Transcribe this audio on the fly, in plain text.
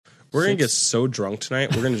We're going to get so drunk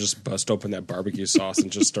tonight, we're going to just bust open that barbecue sauce and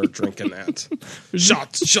just start drinking that.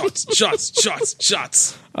 Shots, shots, shots, shots,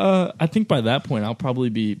 shots. I think by that point, I'll probably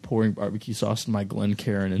be pouring barbecue sauce in my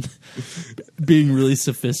Glencairn and being really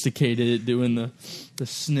sophisticated, doing the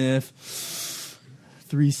sniff,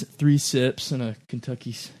 three sips and a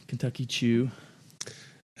Kentucky Chew.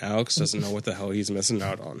 Alex doesn't know what the hell he's missing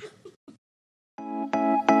out on.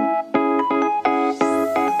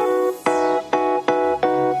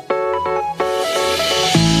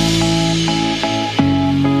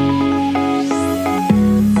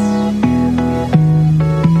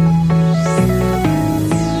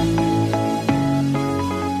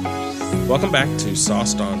 Welcome back to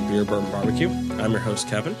Sauced on Beer Bourbon Barbecue. I'm your host,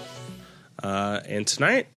 Kevin. And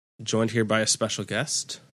tonight, joined here by a special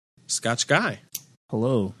guest, Scotch Guy.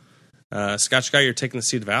 Hello. Scotch Guy, you're taking the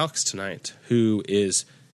seat of Alex tonight, who is,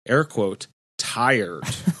 air quote, tired.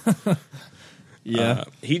 Yeah.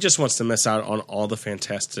 He just wants to miss out on all the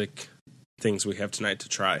fantastic things we have tonight to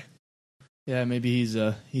try. Yeah, maybe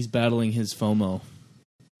he's battling his FOMO.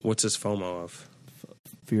 What's his FOMO of?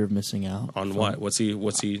 Fear of missing out. On what? What's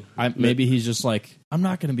he? Maybe he's just like, I'm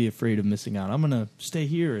not going to be afraid of missing out. I'm going to stay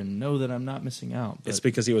here and know that I'm not missing out. But, it's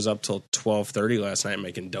because he was up till 12:30 last night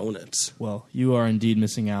making donuts. Well, you are indeed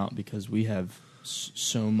missing out because we have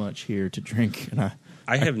so much here to drink, and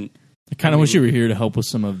I kind of wish you were here to help with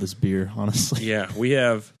some of this beer, honestly. Yeah, we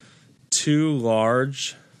have 2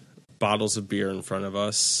 large bottles of beer in front of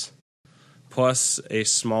us, plus a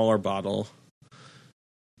smaller bottle.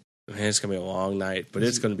 Man, it's going to be a long night, but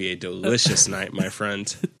it's going to be a delicious night, my friend.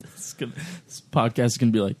 This podcast is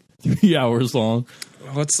going to be like 3 hours long.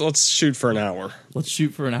 Let's shoot for an hour. Let's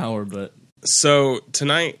shoot for an hour, but... So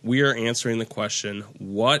tonight we are answering the question,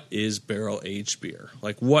 what is barrel-aged beer?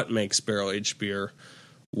 Like, what makes barrel-aged beer?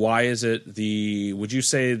 Why is it would you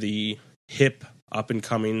say the hip,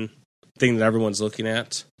 up-and-coming thing that everyone's looking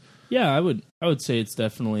at? Yeah, I would say it's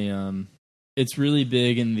definitely... it's really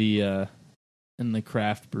big in the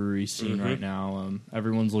craft brewery scene right now.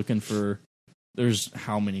 Everyone's looking for... There's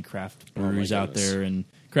how many craft breweries out there, and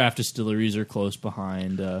craft distilleries are close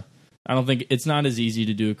behind. I don't think... It's not as easy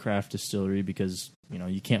to do a craft distillery because,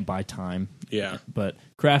 you can't buy time. Yeah. But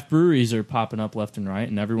craft breweries are popping up left and right,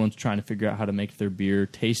 and everyone's trying to figure out how to make their beer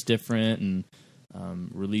taste different and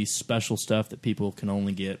release special stuff that people can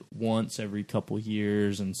only get once every couple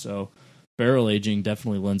years. And so barrel aging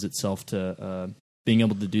definitely lends itself to... being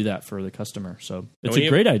able to do that for the customer. So it's a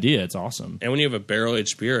great idea. It's awesome. And when you have a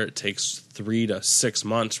barrel-aged beer, it takes 3 to 6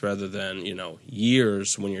 months rather than,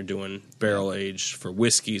 years when you're doing barrel-aged for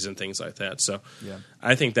whiskeys and things like that. So yeah.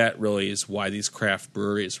 I think that really is why these craft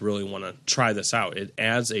breweries really want to try this out. It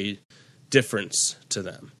adds a difference to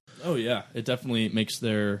them. Oh, yeah. It definitely makes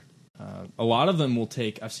their... a lot of them will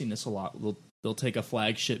take... I've seen this a lot. They'll take a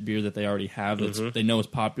flagship beer that they already have that they know is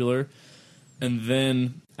popular, and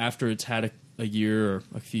then after it's had a year or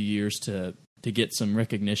a few years to get some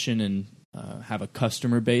recognition and have a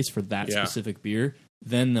customer base for that specific beer,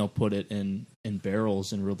 then they'll put it in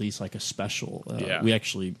barrels and release like a special. We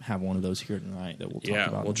actually have one of those here tonight that we'll talk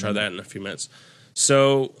about. Yeah, we'll try that in a few minutes.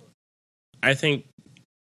 So I think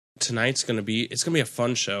tonight's going to be a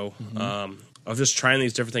fun show of just trying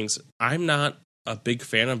these different things. I'm not a big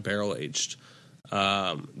fan of barrel aged.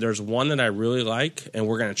 There's one that I really like, and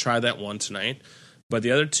we're going to try that one tonight. But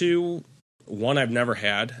the other two, one I've never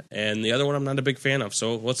had, and the other one I'm not a big fan of.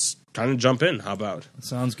 So let's kind of jump in. How about?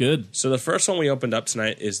 Sounds good. So the first one we opened up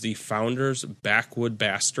tonight is the Founders Backwood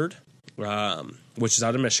Bastard, which is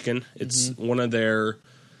out of Michigan. It's one of their,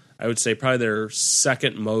 I would say, probably their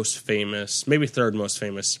second most famous, maybe third most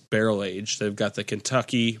famous barrel aged. They've got the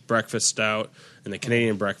Kentucky Breakfast Stout and the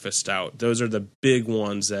Canadian Breakfast Stout. Those are the big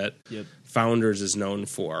ones that Founders is known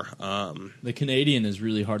for. The Canadian is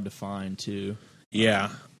really hard to find, too. Yeah,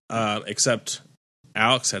 except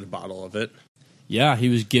Alex had a bottle of it. Yeah, he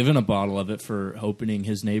was given a bottle of it for opening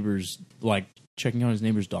his neighbor's, like checking out his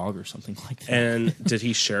neighbor's dog or something like that. And did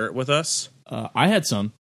he share it with us? I had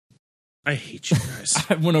some. I hate you guys.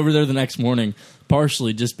 I went over there the next morning,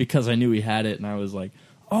 partially just because I knew he had it, and I was like,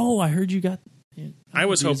 "Oh, I heard you got." I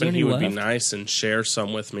was hoping he would be nice and share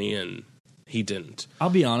some with me, and he didn't. I'll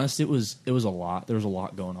be honest; it was a lot. There was a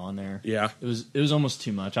lot going on there. Yeah, it was almost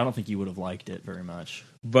too much. I don't think you would have liked it very much.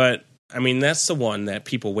 But I mean, that's the one that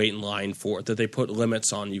people wait in line for. That they put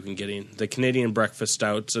limits on. You can get in the Canadian Breakfast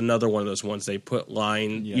Stout's another one of those ones they put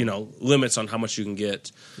limits on how much you can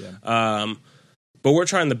get. Yeah. But we're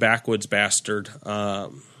trying the Backwoods Bastard.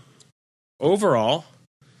 Overall,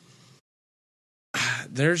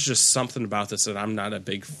 there's just something about this that I'm not a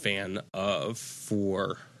big fan of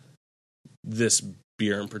for this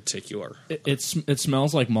beer in particular. It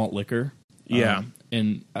smells like malt liquor. Yeah.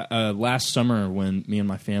 And last summer, when me and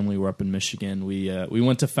my family were up in Michigan, we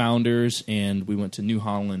went to Founders and we went to New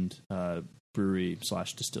Holland Brewery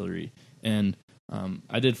 / Distillery, and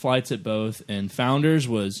I did flights at both. And Founders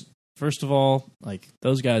was, first of all, like,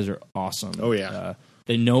 those guys are awesome. Oh yeah,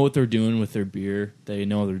 they know what they're doing with their beer. They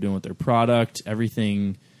know what they're doing with their product.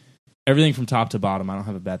 Everything from top to bottom. I don't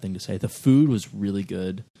have a bad thing to say. The food was really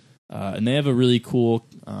good, and they have a really cool.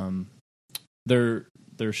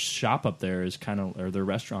 Their shop up there is or their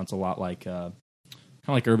restaurant's a lot like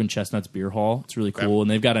Urban Chestnut's Beer Hall. It's really cool,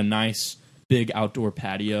 and they've got a nice big outdoor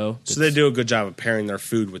patio. So they do a good job of pairing their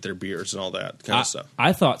food with their beers and all that kind of stuff.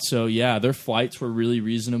 I thought so. Yeah, their flights were really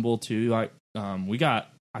reasonable too. Like I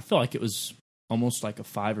feel like it was almost like a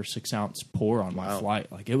 5 or 6 ounce pour on my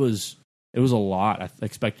flight. Like it was a lot. I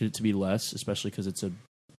expected it to be less, especially because it's a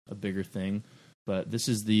bigger thing. But this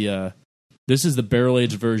is the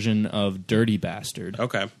barrel-aged version of Dirty Bastard.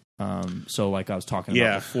 Okay. So like I was talking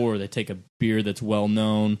about before, they take a beer that's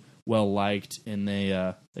well-known, well-liked, and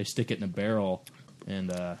they stick it in a barrel.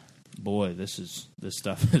 And, boy, this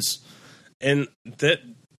stuff is... And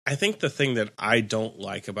I think the thing that I don't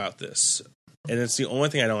like about this, and it's the only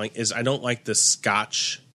thing I don't like, is I don't like the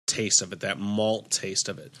Scotch taste of it, that malt taste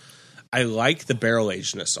of it. I like the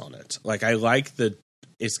barrel-agedness on it. Like, I like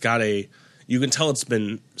it's got you can tell it's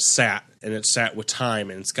been sat, and it's sat with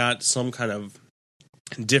time, and it's got some kind of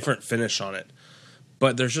different finish on it.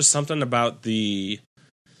 But there's just something about that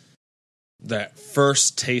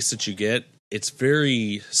first taste that you get. It's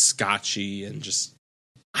very scotchy, and just,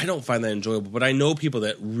 I don't find that enjoyable. But I know people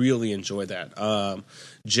that really enjoy that.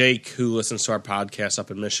 Jake, who listens to our podcast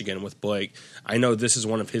up in Michigan with Blake, I know this is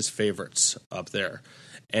one of his favorites up there.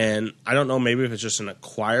 And I don't know, maybe if it's just an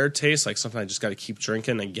acquired taste, like something I just got to keep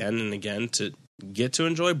drinking again and again to get to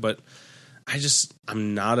enjoy. But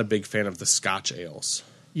I'm not a big fan of the Scotch ales.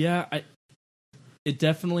 Yeah, it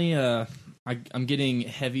definitely. I'm getting a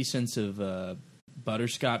heavy sense of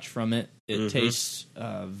butterscotch from it. It tastes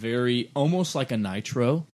very almost like a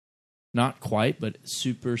nitro, not quite, but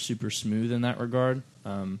super super smooth in that regard.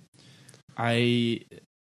 I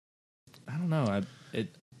don't know.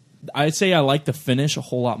 I'd say I like the finish a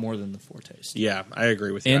whole lot more than the foretaste. Yeah, I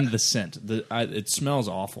agree with you. And the scent. It smells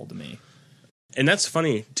awful to me. And that's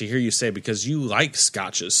funny to hear you say, because you like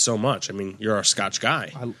scotches so much. I mean, you're a Scotch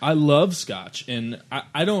guy. I love Scotch, and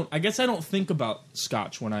I guess I don't think about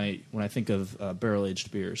Scotch when I think of barrel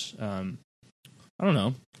aged beers. I don't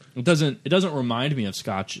know. It doesn't remind me of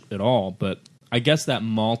Scotch at all. But I guess that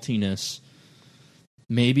maltiness,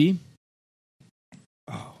 maybe.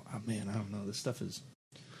 Oh man, I don't know. This stuff is.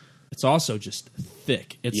 It's also just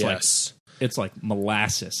thick. It's like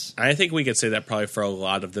molasses. I think we could say that probably for a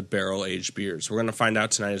lot of the barrel-aged beers. We're going to find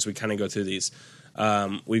out tonight as we kind of go through these.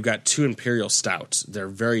 We've got 2 Imperial Stouts. They're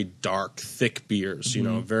very dark, thick beers,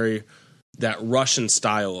 very that Russian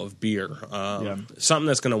style of beer. Something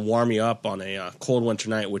that's going to warm you up on a cold winter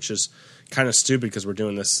night, which is kind of stupid because we're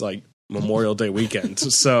doing this like Memorial Day weekend.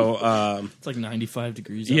 So it's like 95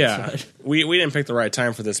 degrees outside. Yeah, we didn't pick the right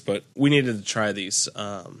time for this, but we needed to try these.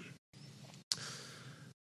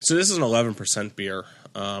 So this is an 11% beer,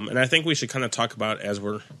 and I think we should kind of talk about as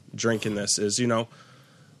we're drinking this is,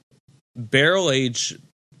 barrel-aged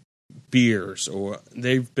beers, or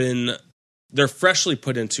they're freshly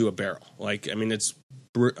put into a barrel. Like, I mean, it's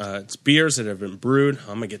beers that have been brewed.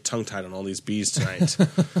 I'm going to get tongue-tied on all these B's tonight.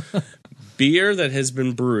 Beer that has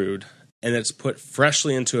been brewed, and it's put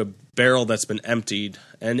freshly into a barrel that's been emptied,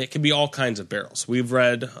 and it can be all kinds of barrels. We've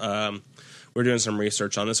read... we're doing some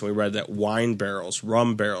research on this, and we read that wine barrels,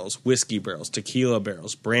 rum barrels, whiskey barrels, tequila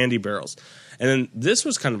barrels, brandy barrels. And then this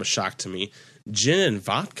was kind of a shock to me. Gin and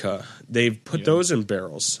vodka, they've put those in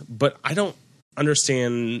barrels. But I don't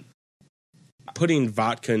understand putting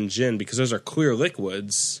vodka and gin because those are clear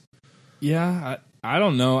liquids. Yeah, I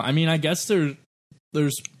don't know. I mean, I guess there's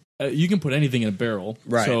you can put anything in a barrel.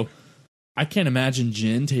 Right. So I can't imagine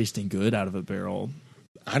gin tasting good out of a barrel.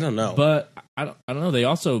 I don't know. But I don't know. They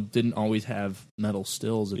also didn't always have metal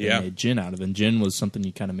stills that they made gin out of. And gin was something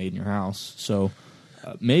you kind of made in your house. So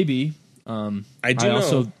maybe. I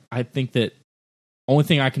think that only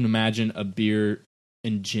thing I can imagine a beer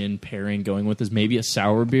and gin pairing going with is maybe a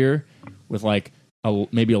sour beer with like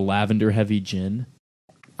maybe a lavender heavy gin.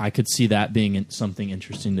 I could see that being something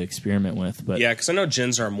interesting to experiment with. But yeah, because I know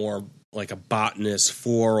gins are more like a botanist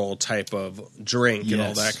floral type of drink and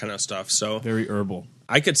all that kind of stuff. So very herbal.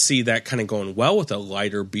 I could see that kind of going well with a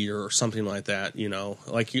lighter beer or something like that.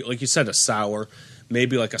 Like you said, a sour,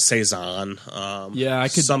 maybe like a saison. I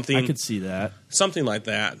could see that, something like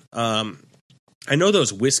that. I know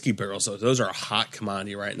those whiskey barrels, though, those are a hot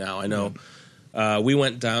commodity right now. I know we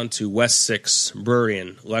went down to West Six Brewery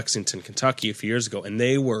in Lexington, Kentucky a few years ago, and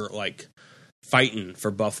they were like fighting for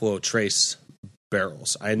Buffalo Trace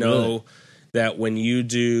barrels. I know that when you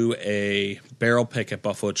do a barrel pick at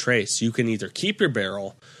Buffalo Trace, you can either keep your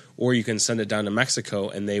barrel or you can send it down to Mexico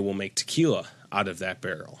and they will make tequila out of that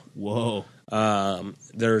barrel. Whoa.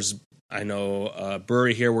 I know a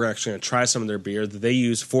brewery here, we're actually going to try some of their beer. They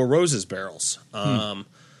use Four Roses barrels. I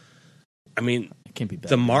mean, it can't be bad,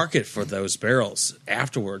 the market for those barrels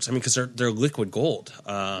afterwards, I mean, because they're liquid gold.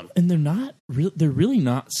 And they're really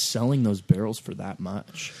not selling those barrels for that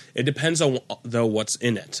much. It depends on, though, what's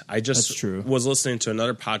in it. I just That's true. was listening to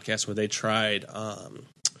another podcast where they tried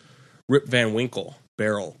Rip Van Winkle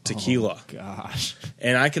barrel tequila. Oh, gosh.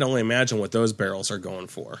 And I can only imagine what those barrels are going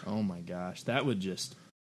for. Oh, my gosh. That would just...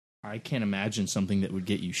 I can't imagine something that would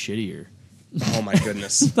get you shittier. Oh my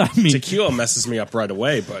goodness! I mean, tequila messes me up right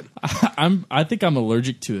away, but I think I'm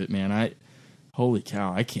allergic to it, man. Holy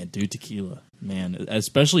cow, I can't do tequila, man.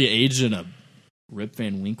 Especially aged in a Rip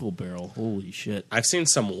Van Winkle barrel. Holy shit! I've seen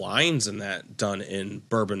some wines in that done in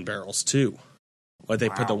bourbon barrels too, like they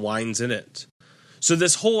put the wines in it. So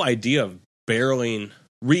this whole idea of barreling,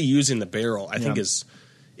 reusing the barrel, I think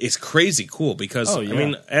is crazy cool because, I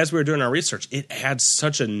mean, as we were doing our research, it adds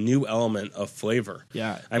such a new element of flavor.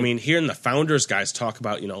 Yeah. I mean, hearing the founders guys talk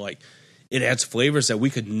about, like it adds flavors that we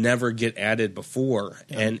could never get added before.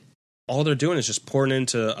 Yeah. And all they're doing is just pouring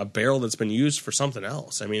into a barrel that's been used for something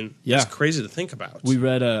else. I mean, it's crazy to think about. I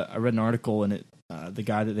read an article and the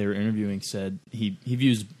guy that they were interviewing said he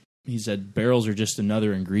said barrels are just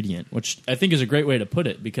another ingredient, which I think is a great way to put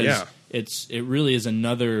it because it really is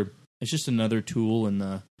it's just another tool in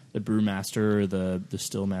the brewmaster or the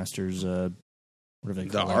still master's whatever they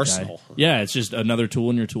call the that arsenal. Guy. Yeah, it's just another tool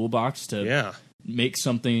in your toolbox to make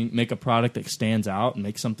a product that stands out and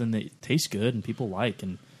make something that tastes good and people like.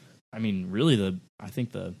 And I mean, really, I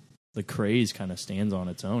think the craze kind of stands on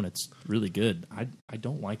its own. It's really good. I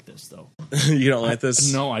don't like this though. You don't like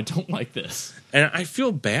this? No, I don't like this. And I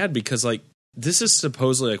feel bad because like this is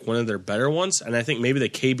supposedly like one of their better ones, and I think maybe the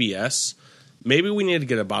KBS. Maybe we need to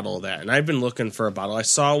get a bottle of that. And I've been looking for a bottle. I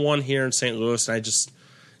saw one here in St. Louis, and I just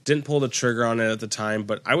didn't pull the trigger on it at the time.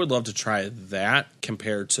 But I would love to try that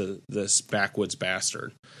compared to this Backwoods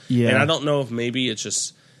Bastard. Yeah. And I don't know if maybe it's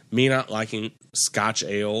just me not liking Scotch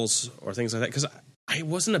ales or things like that. Because I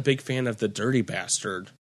wasn't a big fan of the Dirty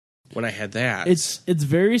Bastard when I had that. It's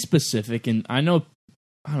very specific. And I don't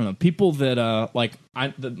know, people that,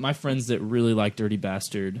 my friends that really like Dirty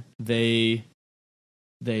Bastard, they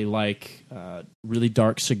like really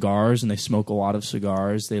dark cigars, and they smoke a lot of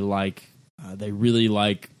cigars. They really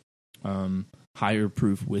like higher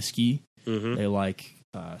proof whiskey. Mm-hmm. They like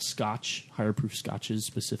Scotch, higher proof Scotches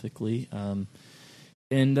specifically.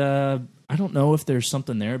 And I don't know if there's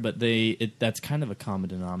something there, but that's kind of a common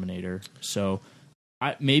denominator. So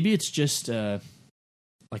maybe it's just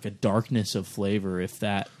like a darkness of flavor. If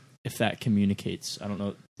that communicates, I don't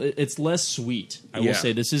know. It's less sweet. I will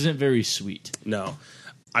say this isn't very sweet. No.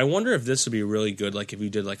 I wonder if this would be really good, like if you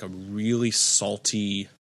did like a really salty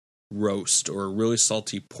roast or a really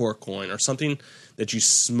salty pork loin or something that you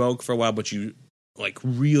smoke for a while, but you like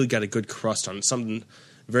really got a good crust on it, something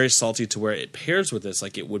very salty to where it pairs with this,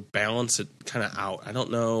 like it would balance it kind of out. I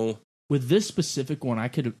don't know. With this specific one, I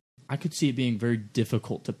could see it being very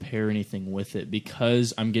difficult to pair anything with it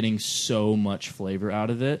because I'm getting so much flavor out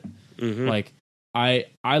of it. Mm-hmm. Like I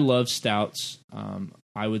love stouts.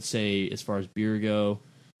 I would say as far as beer go,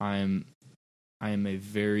 I am a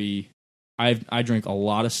very I drink a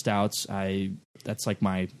lot of stouts. That's like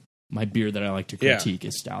my beer that I like to critique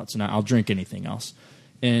is stouts, and I'll drink anything else.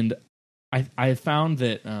 And I have found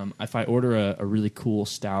that if I order a really cool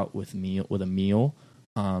stout with a meal,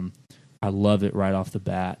 I love it right off the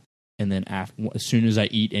bat. And then as soon as I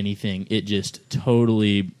eat anything, it just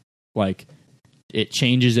totally it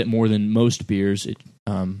changes it more than most beers.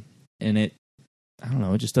 I don't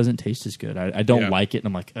know, it just doesn't taste as good. I don't like it, and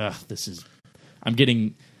I'm like, ugh, I'm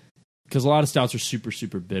getting, because a lot of stouts are super,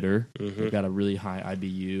 super bitter. Mm-hmm. They've got a really high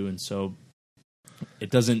IBU, and so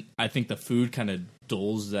it doesn't, I think the food kind of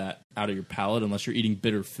dulls that out of your palate unless you're eating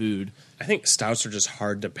bitter food. I think stouts are just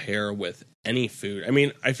hard to pair with any food. I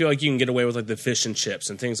mean, I feel like you can get away with like the fish and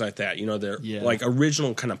chips and things like that. They're like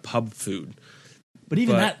original kind of pub food. But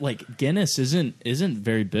even that, like Guinness, isn't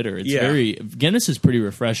very bitter. It's Guinness is pretty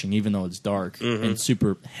refreshing, even though it's dark and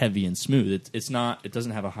super heavy and smooth. It's not. It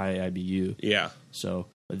doesn't have a high IBU. Yeah. So,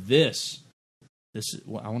 but this,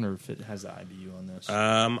 I wonder if it has the IBU on this.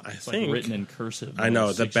 I think written in cursive. I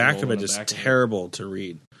know the back of it is terrible to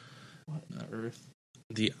read. What on earth?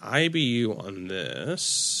 The IBU on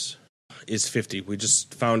this is 50. We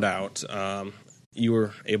just found out. You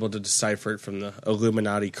were able to decipher it from the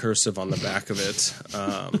Illuminati cursive on the back of it.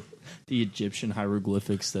 The Egyptian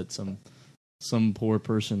hieroglyphics that some poor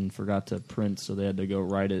person forgot to print, so they had to go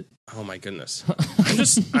write it. Oh my goodness!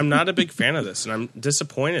 I'm not a big fan of this, and I'm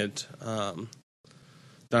disappointed that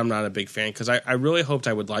I'm not a big fan because I really hoped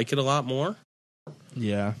I would like it a lot more.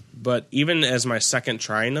 Yeah, but even as my second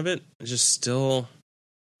trying of it, it's just still.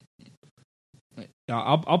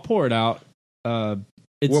 I'll pour it out.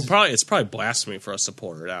 It's probably blasphemy for us to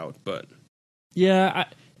pour it out, but yeah,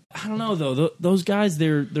 I don't know though. Those guys,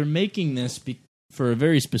 they're making this for a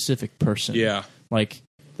very specific person. Yeah, like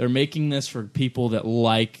they're making this for people that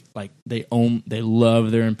like they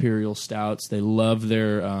love their imperial stouts. They love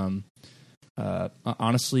their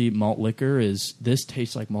honestly, malt liquor this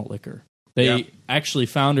tastes like malt liquor. Actually,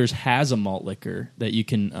 Founders has a malt liquor that you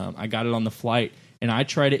can. I got it on the flight, and I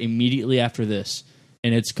tried it immediately after this,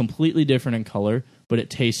 and it's completely different in color, but it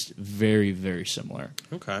tastes very, very similar.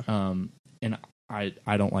 Okay. And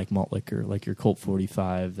I don't like malt liquor, like your Colt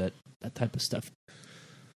 45, that type of stuff.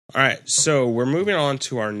 All right, so we're moving on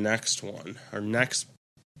to our next one, our next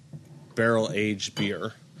barrel-aged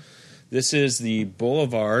beer. This is the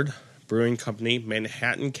Boulevard Brewing Company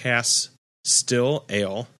Manhattan Cask Still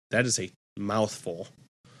Ale. That is a mouthful.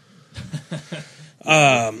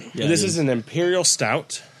 This is an imperial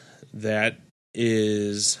stout that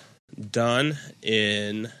is done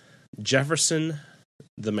in Jefferson,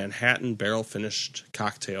 the Manhattan barrel-finished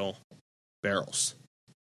cocktail barrels.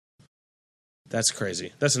 That's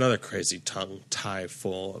crazy. That's another crazy tongue tie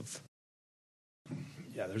full of...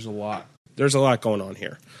 Yeah, there's a lot. There's a lot going on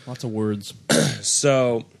here. Lots of words.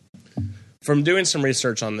 So, from doing some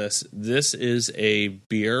research on this is a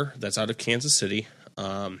beer that's out of Kansas City.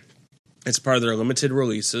 It's part of their limited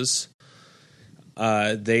releases.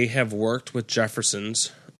 They have worked with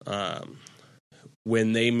Jefferson's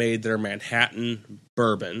when they made their Manhattan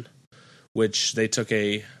bourbon, which they took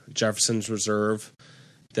a Jefferson's Reserve,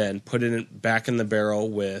 then put it back in the barrel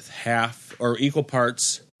with half or equal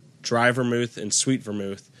parts dry vermouth and sweet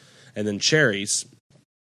vermouth, and then cherries,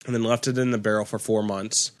 and then left it in the barrel for 4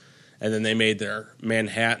 months. And then they made their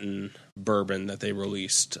Manhattan bourbon that they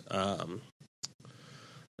released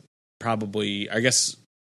probably, I guess,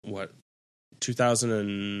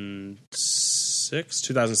 2006,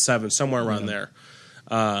 2007, somewhere around there.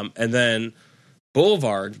 And then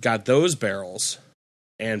Boulevard got those barrels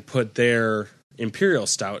and put their Imperial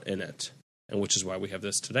Stout in it, and which is why we have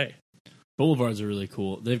this today. Boulevards are really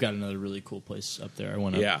cool. They've got another really cool place up there.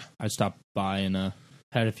 I stopped by and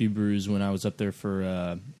had a few brews when I was up there for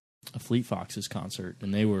a Fleet Foxes concert,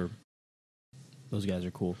 and those guys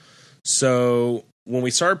are cool. So when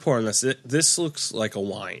we started pouring this looks like a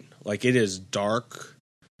wine. Like it is dark,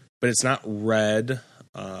 but it's not red.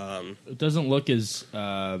 It doesn't look as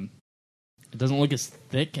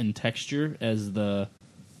thick in texture as the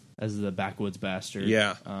Backwoods Bastard.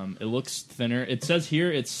 Yeah. It looks thinner. It says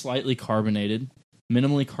here it's slightly carbonated,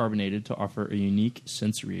 minimally carbonated to offer a unique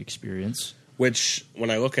sensory experience. Which,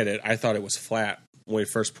 when I look at it, I thought it was flat when we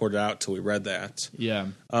first poured it out till we read that. Yeah.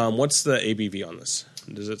 What's the ABV on this?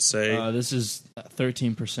 Does it say? This is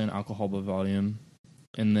 13% alcohol by volume.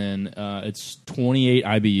 And then it's 28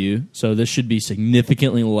 IBU. So this should be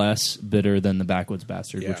significantly less bitter than the Backwoods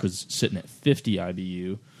Bastard, which was sitting at 50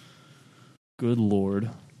 IBU. Good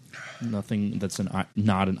Lord. Nothing that's not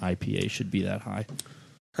an IPA should be that high.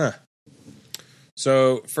 Huh.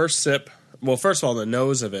 So, first sip. Well, first of all, the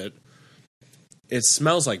nose of it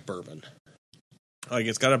smells like bourbon. Like,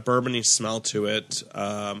 it's got a bourbony smell to it,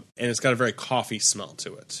 and it's got a very coffee smell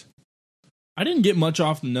to it. I didn't get much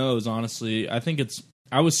off the nose, honestly. I think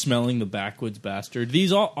I was smelling the Backwoods Bastard.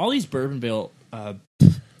 All these bourbon barrel...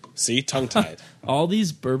 See? Tongue-tied. All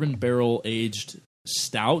these bourbon barrel-aged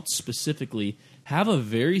stouts, specifically, have a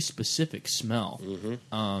very specific smell.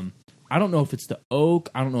 Mm-hmm. I don't know if it's the oak.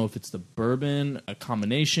 I don't know if it's the bourbon, a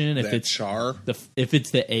combination. If it's char. If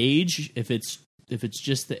it's the age. If it's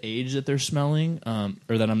just the age that they're smelling,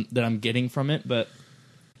 or that I'm getting from it. But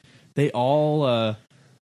they all,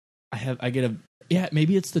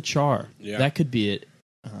 maybe it's the char. Yeah. That could be it.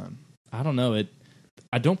 I don't know.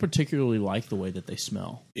 I don't particularly like the way that they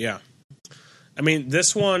smell. Yeah. I mean,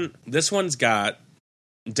 this one's got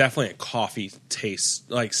definitely a coffee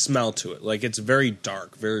taste, like smell to it. Like it's very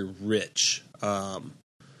dark, very rich. And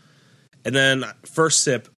then first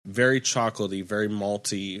sip, very chocolatey, very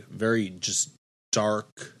malty, very just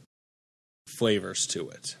dark flavors to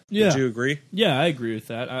it. Yeah. Would you agree? Yeah, I agree with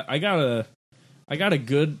that. I got a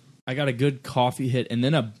good coffee hit, and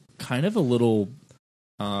then a kind of a little.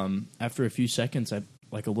 After a few seconds,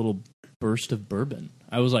 like a little burst of bourbon.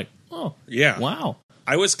 I was like, oh, Yeah. wow.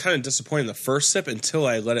 I was kind of disappointed in the first sip until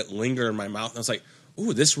I let it linger in my mouth. And I was like,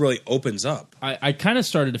 ooh, this really opens up. I kind of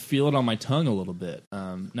started to feel it on my tongue a little bit.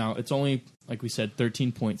 Now, it's only, like we said,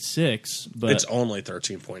 13.6. But It's only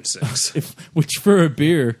 13.6. which for a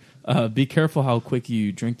beer, be careful how quick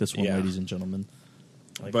you drink this one, Yeah. ladies and gentlemen.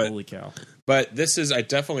 Like, But- holy cow. But this is, I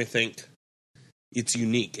definitely think it's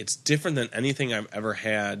unique. It's different than anything I've ever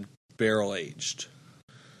had barrel aged.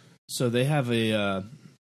 So they have a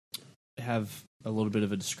little bit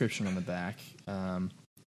of a description on the back.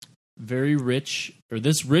 Very rich, or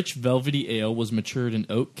this rich velvety ale was matured in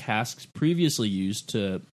oak casks previously used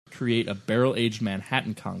to create a barrel-aged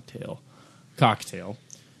Manhattan cocktail,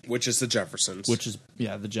 Which is the Jeffersons. which is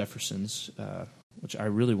the Jeffersons, which I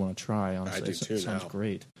really want to try. Honestly, I do too Sounds now.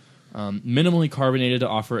 great. Minimally carbonated to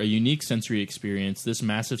offer a unique sensory experience. This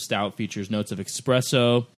massive stout features notes of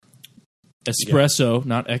espresso,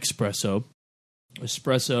 not espresso,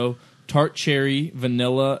 espresso, tart cherry,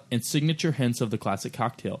 vanilla, and signature hints of the classic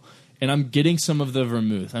cocktail. And I'm getting some of the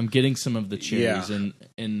vermouth. I'm getting some of the cherries, Yeah.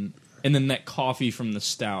 and then that coffee from the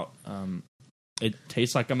stout. It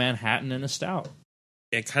tastes like a Manhattan in a stout.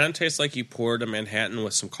 It kind of tastes like you poured a Manhattan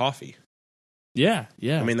with some coffee. Yeah.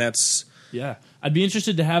 I mean, that's... Yeah, I'd be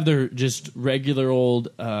interested to have their just regular old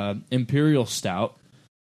imperial stout.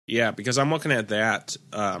 Yeah, because I'm looking at that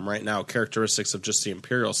right now, characteristics of just the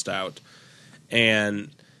Imperial Stout, and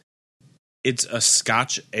it's a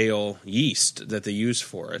Scotch ale yeast that they use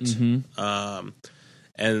for it.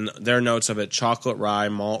 And their notes of it, chocolate rye,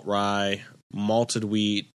 malted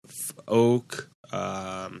wheat, oak,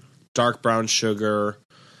 dark brown sugar,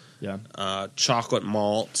 chocolate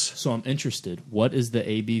malt. So I'm interested. What is the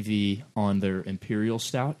ABV on their imperial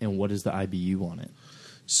stout, and what is the IBU on it?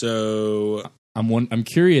 So I'm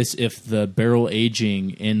curious if the barrel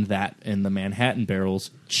aging in the Manhattan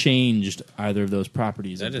barrels changed either of those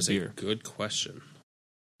properties that of the is beer. a good question.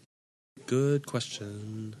 Good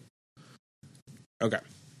question. Okay.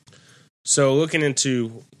 So looking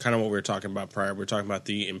into kind of what we were talking about prior, we were talking about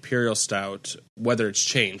the Imperial Stout, whether it's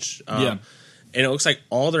changed. Yeah. And it looks like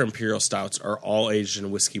all their Imperial Stouts are all aged in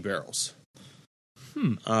whiskey barrels.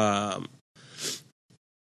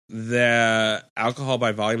 The alcohol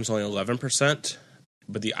by volume is only 11%,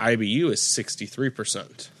 but the IBU is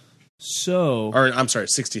 63%. So, Or, I'm sorry,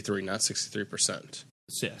 63, not 63%.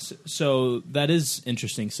 yes, so that is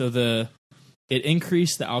interesting. So it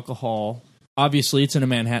increased the alcohol. Obviously, it's in a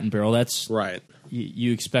Manhattan barrel. That's Right.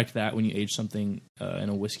 you expect that when you age something in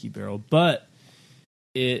a whiskey barrel, but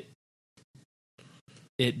it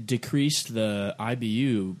decreased the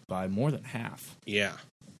IBU by more than half. Yeah.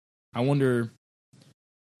 I wonder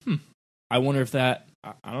if that.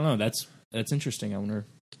 I don't know. That's interesting. I wonder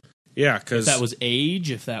Yeah, if because... that was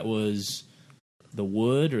age, if that was the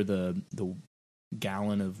wood or the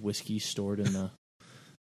gallon of whiskey stored in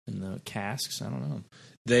the casks. I don't know.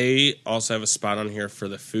 They also have a spot on here for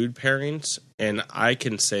the food pairings, and I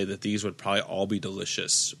can say that these would probably all be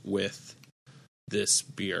delicious with this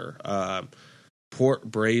beer. Port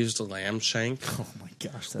braised lamb shank, Oh my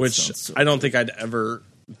gosh, that which sounds so I don't think I'd ever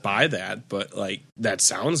buy that, but like that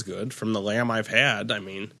sounds good from the lamb I've had. I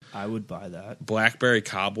mean, I would buy that. blackberry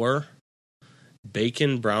cobbler,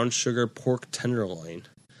 bacon brown sugar pork tenderloin,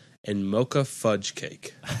 and mocha fudge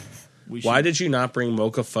cake. Why did you not bring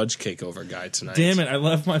mocha fudge cake over, Guy, tonight? Damn it! I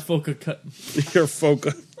left my mocha Your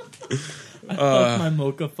foca. I left my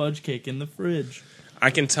mocha fudge cake in the fridge. I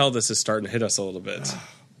can tell this is starting to hit us a little bit.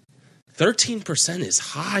 13% is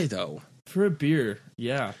high, though. For a beer,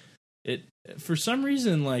 yeah. It for some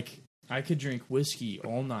reason, like, I could drink whiskey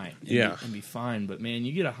all night and be fine, but man,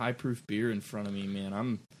 you get a high proof beer in front of me,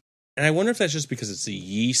 man. And I wonder if that's just because it's the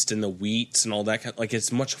yeast and the wheats and all that kind. Like,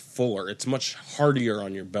 it's much fuller. It's much heartier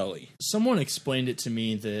on your belly. Someone explained it to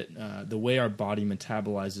me that the way our body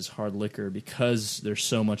metabolizes hard liquor, because there's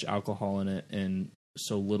so much alcohol in it and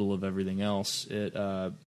so little of everything else,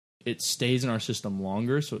 it stays in our system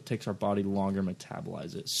longer, so it takes our body longer to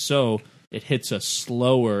metabolize it. So it hits us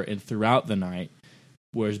slower and throughout the night.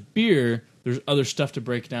 Whereas beer, there's other stuff to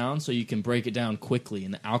break down, so you can break it down quickly,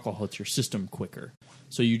 and the alcohol hits your system quicker.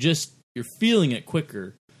 So you're feeling it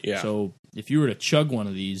quicker. Yeah. So if you were to chug one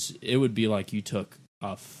of these, it would be like you took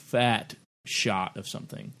a fat shot of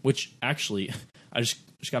something. Which actually, I just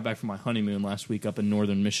got back from my honeymoon last week up in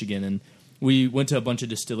northern Michigan, and we went to a bunch of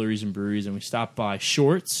distilleries and breweries, and we stopped by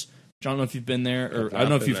Shorts. I don't know if you've been there, or I don't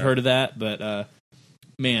know if you've heard of that, but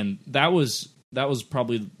man, that was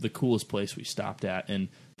probably the coolest place we stopped at. And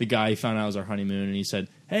the guy found out it was our honeymoon, and he said,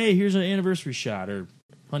 "Hey, here's an anniversary shot or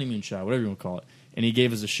honeymoon shot, whatever you want to call it." And he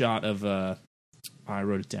gave us a shot of I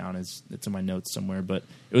wrote it down. It's in my notes somewhere. But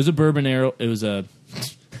it was a bourbon arrow. It was a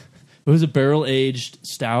it was a barrel aged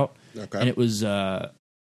stout, and it was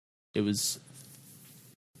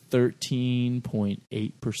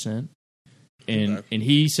 13.8%. And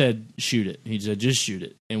he said, shoot it. He said, just shoot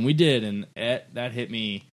it. And we did, and that hit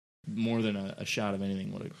me more than a shot of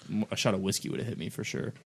anything. A shot of whiskey would have hit me for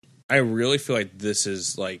sure. I really feel like this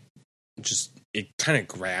is like just, it kind of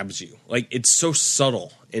grabs you. Like, it's so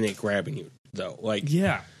subtle in it grabbing you, though. Like,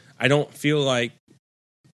 yeah. I don't feel like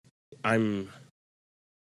I'm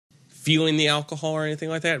feeling the alcohol or anything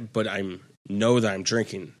like that, but know that I'm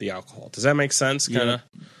drinking the alcohol. Does that make sense? Kind of.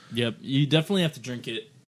 Yep. You definitely have to drink it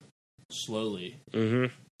slowly.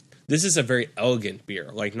 Mm-hmm. This is a very elegant beer.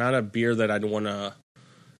 Like, not a beer that I'd want to,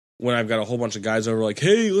 when I've got a whole bunch of guys over, like,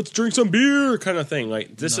 hey, let's drink some beer kind of thing.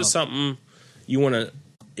 Like, this is something you want to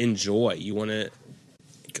enjoy. You want to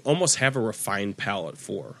almost have a refined palate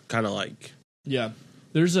for. Kind of like. Yeah.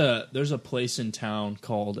 There's a place in town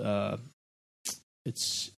called, what's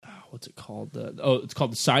it called? It's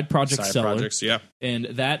called the Side Project Cellar. Projects, yeah. And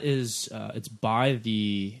that is, it's by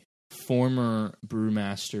the former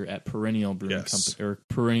brewmaster at Perennial Brewing Company, or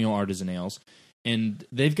Perennial Artisan Ales. And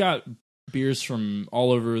they've got beers from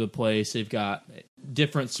all over the place. They've got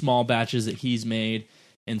different small batches that he's made.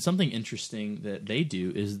 And something interesting that they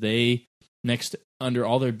do is under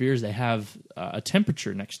all their beers, they have a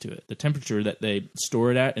temperature next to it. The temperature that they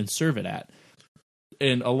store it at and serve it at.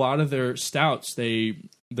 And a lot of their stouts, they're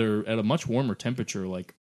at a much warmer temperature,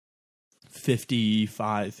 like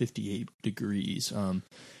 55, 58 degrees.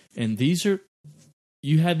 And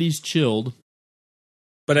you had these chilled.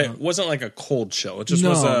 But it wasn't like a cold chill. It just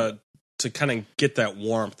was to kind of get that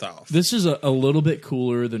warmth off. This is a little bit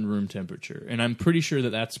cooler than room temperature. And I'm pretty sure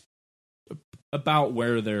that that's about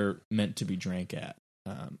where they're meant to be drank at.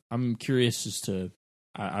 I'm curious as to,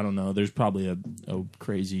 I don't know, there's probably a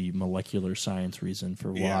crazy molecular science reason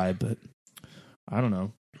for why, but I don't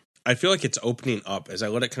know. I feel like it's opening up as I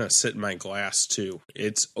let it kind of sit in my glass too.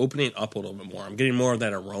 It's opening up a little bit more. I'm getting more of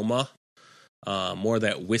that aroma, more of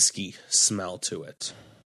that whiskey smell to it.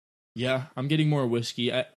 Yeah, I'm getting more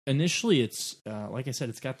whiskey. Initially, it's like I said,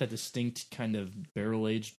 it's got that distinct kind of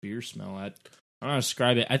barrel-aged beer smell. I don't know how to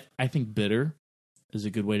describe it. I think bitter is a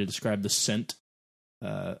good way to describe the scent.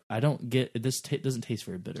 I don't get this. Doesn't taste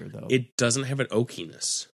very bitter though. It doesn't have an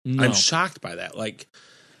oakiness. No. I'm shocked by that. Like,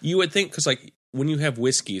 you would think, because like when you have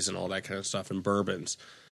whiskeys and all that kind of stuff and bourbons,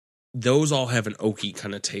 those all have an oaky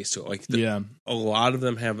kind of taste to it. Like, a lot of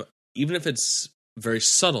them have, even if it's very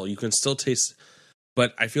subtle, you can still taste.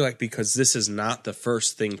 But I feel like because this is not the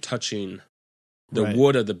first thing touching the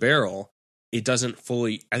wood of the barrel, it doesn't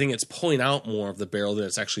fully. I think it's pulling out more of the barrel than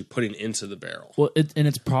it's actually putting into the barrel. Well,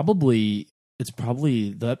 it's probably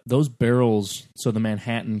those barrels. So the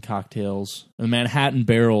Manhattan cocktails, the Manhattan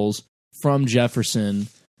barrels from Jefferson,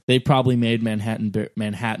 they probably made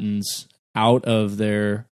Manhattans out of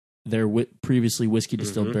their previously whiskey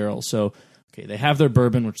distilled barrels. So they have their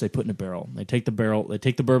bourbon, which they put in a barrel. They take the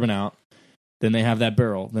bourbon out. Then they have that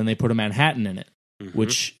barrel. Then they put a Manhattan in it,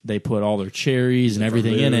 which they put all their cherries and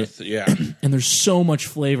everything in it. Yeah. And there's so much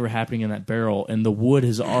flavor happening in that barrel, and the wood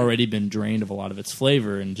has already been drained of a lot of its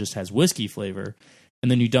flavor and just has whiskey flavor.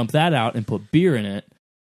 And then you dump that out and put beer in it.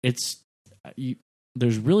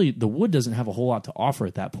 There's really, the wood doesn't have a whole lot to offer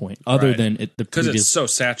at that point, other than because it's so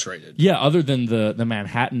saturated. Yeah, other than the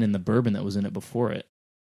Manhattan and the bourbon that was in it before it.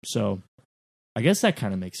 So I guess that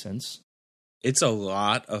kind of makes sense. It's a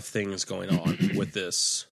lot of things going on with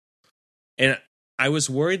this. And I was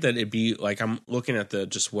worried that it'd be like, I'm looking at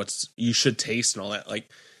just what's you should taste and all that. Like,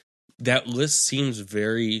 that list seems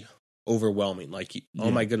very overwhelming. Like,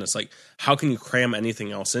 oh my goodness, like, how can you cram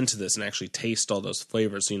anything else into this and actually taste all those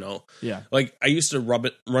flavors, you know? Yeah. Like, I used to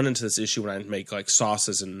run into this issue when I make like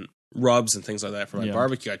sauces and rubs and things like that for my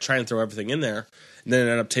barbecue. I try and throw everything in there, and then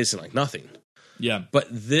it ended up tasting like nothing. Yeah. But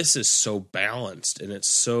this is so balanced, and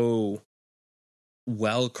it's so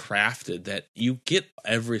well crafted that you get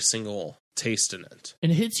every single taste in it.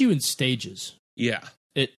 And it hits you in stages. Yeah.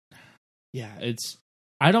 It's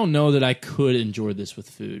I don't know that I could enjoy this with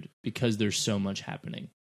food because there's so much happening.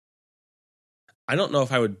 I don't know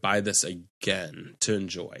if I would buy this again to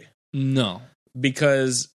enjoy. No.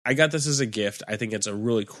 Because I got this as a gift. I think it's a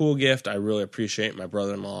really cool gift. I really appreciate my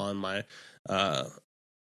brother-in-law and my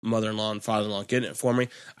mother-in-law and father-in-law getting it for me.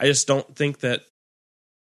 I just don't think that.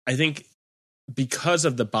 I think because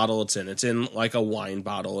of the bottle it's in like a wine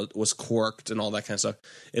bottle. It was corked and all that kind of stuff.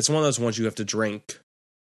 It's one of those ones you have to drink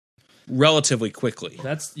relatively quickly.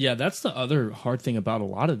 That's the other hard thing about a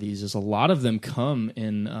lot of these is a lot of them come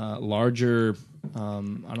in larger. I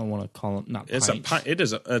don't want to call them not. It's pints.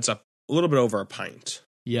 it's a little bit over a pint.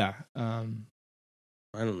 Yeah. I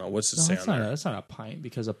don't know. What's it say on there? That's not a pint,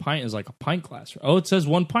 because a pint is like a pint glass. Oh, it says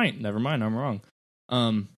 1 pint. Never mind, I'm wrong.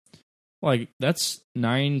 Like, that's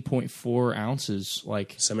 9.4 ounces.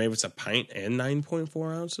 Like, so maybe it's a pint and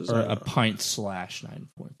 9.4 ounces? Or a pint /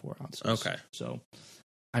 9.4 ounces. Okay. So,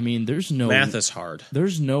 I mean, there's no... Math is hard.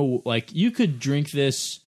 There's no... Like, you could drink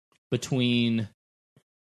this between...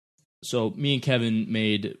 So, me and Kevin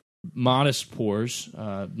made modest pours.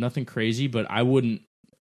 Nothing crazy, but I wouldn't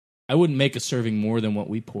make a serving more than what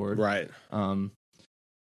we poured. Right.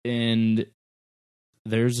 And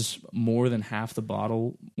there's more than half the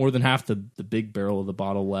bottle, more than half the big barrel of the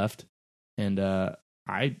bottle left. And I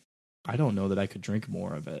don't know that I could drink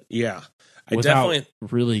more of it. Yeah. Without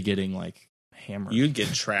really getting, like, hammered. You'd get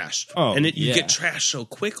trashed. Oh, and you get trashed so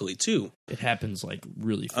quickly, too. It happens, like,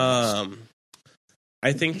 really fast.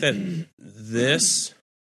 I think that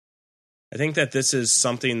this is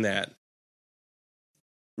something that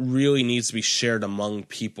really needs to be shared among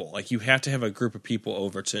people. Like, you have to have a group of people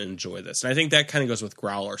over to enjoy this. And I think that kind of goes with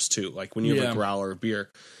growlers too. Like, when you have a growler of beer,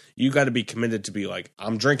 you got to be committed to be like,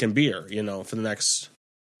 I'm drinking beer, for the next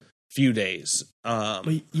few days. But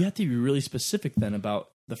you have to be really specific then about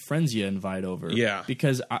the friends you invite over. Yeah.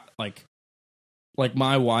 Because like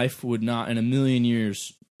my wife would not in a million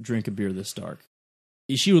years drink a beer this dark.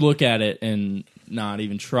 She would look at it and not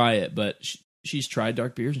even try it, but she's tried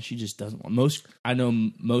dark beers and she just doesn't want. I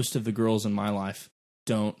know most of the girls in my life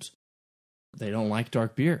don't like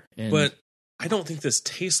dark beer. But I don't think this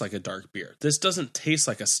tastes like a dark beer. This doesn't taste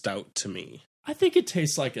like a stout to me. I think it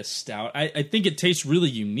tastes like a stout. I think it tastes really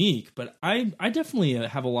unique, but I definitely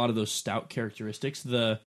have a lot of those stout characteristics.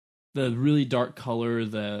 The really dark color,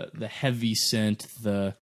 the heavy scent,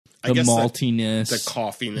 the maltiness, the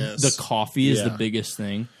coffeeness. The coffee is the biggest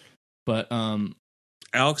thing. But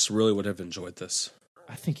Alex really would have enjoyed this.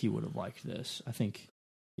 I think he would have liked this. I think,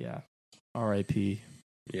 yeah. R.I.P.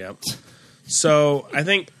 Yep. So I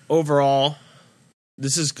think overall,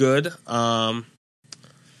 this is good.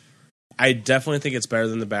 I definitely think it's better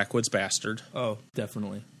than the Backwoods Bastard. Oh,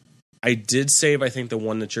 definitely. I did save, I think, the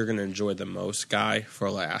one that you're going to enjoy the most, Guy,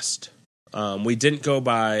 for last. We didn't go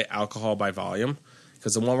by alcohol by volume,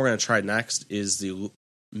 because the one we're going to try next is the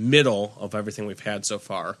middle of everything we've had so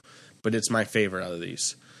far, but it's my favorite out of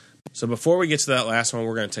these. So before we get to that last one,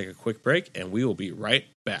 we're going to take a quick break, and we will be right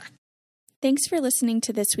back. Thanks for listening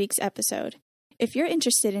to this week's episode. If you're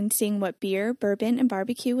interested in seeing what beer, bourbon, and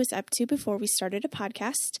barbecue was up to before we started a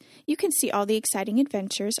podcast, you can see all the exciting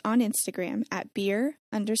adventures on Instagram at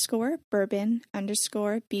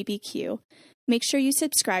beer_bourbon_BBQ. Make sure you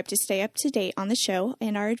subscribe to stay up to date on the show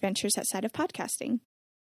and our adventures outside of podcasting.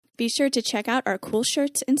 Be sure to check out our cool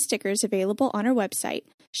shirts and stickers available on our website,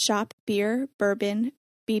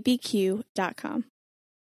 shopbeerbourbonbbq.com.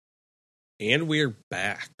 And we're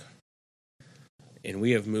back. And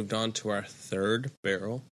we have moved on to our third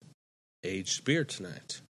barrel aged beer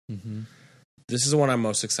tonight. Mm-hmm. This is the one I'm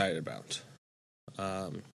most excited about.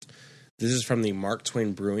 This is from the Mark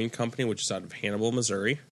Twain Brewing Company, which is out of Hannibal,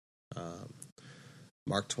 Missouri.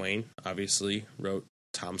 Mark Twain obviously wrote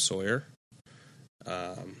Tom Sawyer.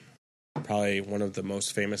 Probably one of the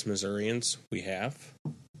most famous Missourians we have.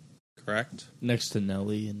 Correct? Next to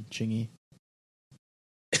Nelly and Chingy.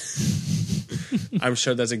 I'm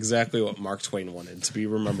sure that's exactly what Mark Twain wanted to be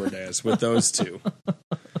remembered as, with those two.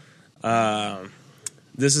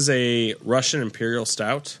 This is a Russian Imperial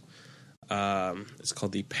Stout. It's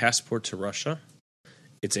called the Passport to Russia.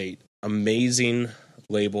 It's a amazing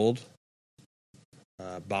labeled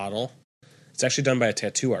bottle. It's actually done by a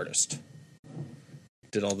tattoo artist.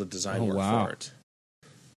 Did all the design work for it.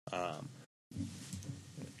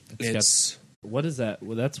 What is that?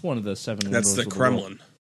 Well, that's one of the 7 windows. That's the Kremlin.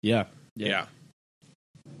 Yeah.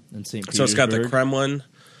 And St. Petersburg. So it's got the Kremlin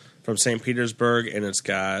from St. Petersburg, and it's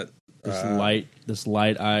got this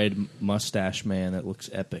light-eyed mustache man that looks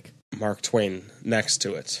epic. Mark Twain next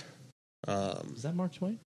to it. Is that Mark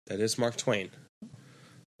Twain? That is Mark Twain.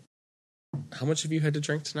 How much have you had to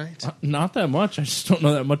drink tonight? Not that much. I just don't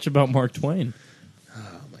know that much about Mark Twain.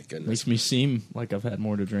 Oh, my goodness. Makes me seem like I've had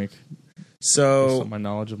more to drink. So, my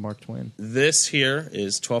knowledge of Mark Twain. This here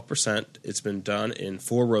is 12%. It's been done in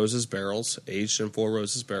Four Roses barrels, aged in Four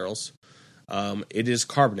Roses barrels. It is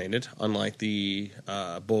carbonated, unlike the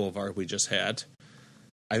Boulevard we just had.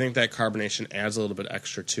 I think that carbonation adds a little bit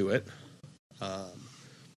extra to it.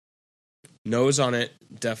 Nose on it,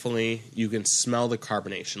 definitely, you can smell the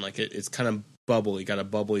carbonation. Like it's kind of bubbly, got a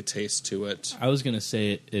bubbly taste to it. I was going to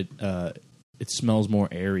say it smells more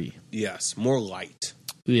airy. Yes, more light.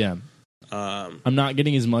 Yeah. I'm not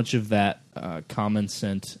getting as much of that common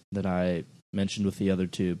scent that I mentioned with the other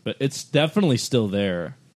two, but it's definitely still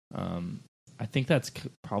there. I think that's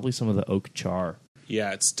probably some of the oak char.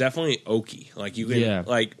 Yeah, it's definitely oaky. Like you can,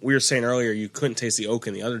 like we were saying earlier, you couldn't taste the oak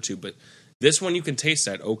in the other two, but this one you can taste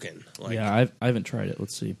that oak in. Like, yeah, I haven't tried it.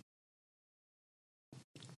 Let's see.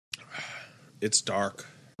 It's dark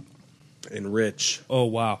and rich. Oh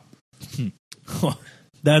wow,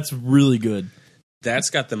 that's really good.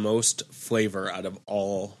 That's got the most flavor out of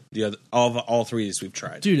all three of these we've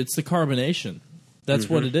tried. Dude, it's the carbonation. That's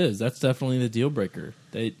what it is. That's definitely the deal breaker.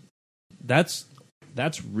 That's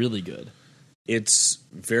really good. It's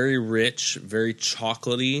very rich, very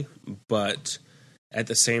chocolatey, but at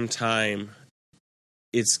the same time,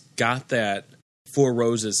 it's got that Four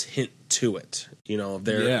Roses hint to it. You know,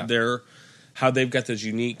 they're how they've got those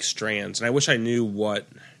unique strands. And I wish I knew what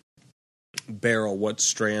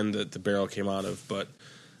strand that the barrel came out of, but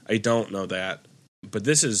I don't know that. But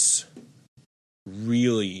this is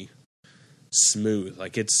really smooth.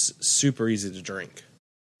 Like, it's super easy to drink.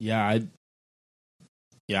 Yeah,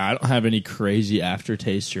 I don't have any crazy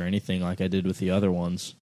aftertaste or anything like I did with the other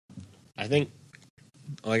ones. I think,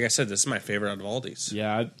 like I said, this is my favorite out of all these.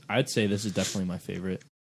 Yeah, I'd say this is definitely my favorite.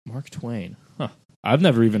 Mark Twain. Huh. I've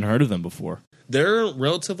never even heard of them before. They're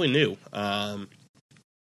relatively new. I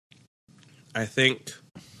think,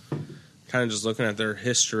 kind of just looking at their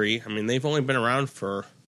history, I mean, they've only been around for,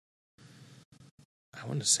 I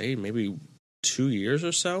want to say, maybe 2 years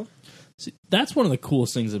or so. See, that's one of the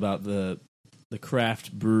coolest things about the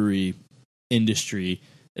craft brewery industry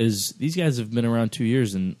is these guys have been around 2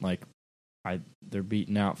 years and they're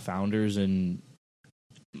beating out Founders and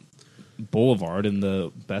Boulevard in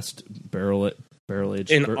the best barrel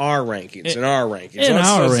aged in our rankings.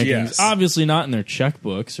 Yes. Obviously not in their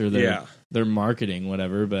checkbooks or their marketing,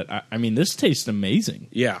 whatever. But I mean, this tastes amazing.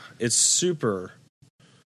 Yeah, it's super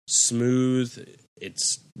smooth.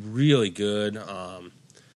 It's really good.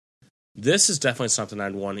 This is definitely something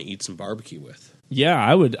I'd want to eat some barbecue with. Yeah,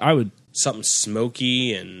 I would. Something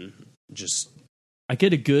smoky and just. I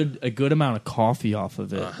get a good amount of coffee off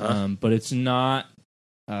of it, but it's not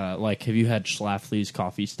like. Have you had Schlafly's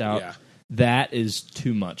coffee stout? Yeah, that is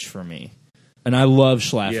too much for me. And I love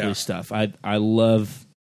Schlafly stuff. I love.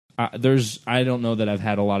 I don't know that I've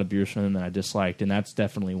had a lot of beers from them that I disliked, and that's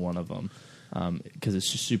definitely one of them because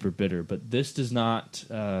it's just super bitter. But this does not.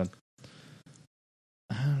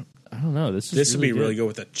 I don't know. This would be really good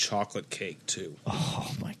with a chocolate cake too. Oh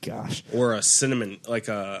my gosh! Or a cinnamon, like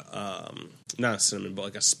a not a cinnamon, but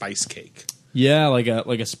like a spice cake. Yeah, like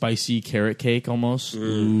a spicy carrot cake almost.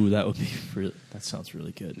 Ooh, that would be really. That sounds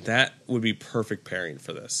really good. That would be perfect pairing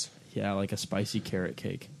for this. Yeah, like a spicy carrot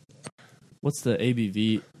cake. What's the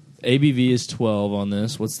ABV? ABV is 12 on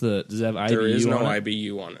this. Does it have IBU? There is no on it?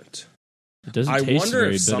 IBU on it. It doesn't taste I wonder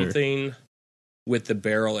very if bitter. something with the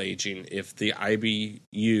barrel aging, if the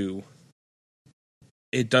IBU,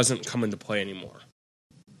 it doesn't come into play anymore.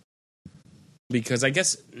 Because I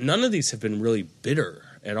guess none of these have been really bitter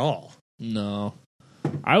at all. No.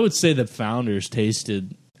 I would say the Founders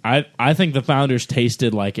tasted... I think the Founders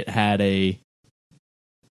tasted like it had a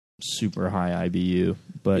super high IBU,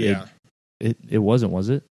 but it wasn't, was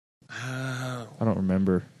it? I don't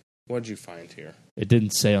remember. What'd you find here? It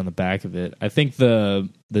didn't say on the back of it. I think the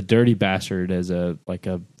Dirty Bastard has a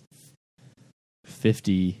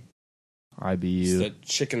 50 IBU. It's the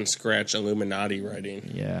chicken scratch Illuminati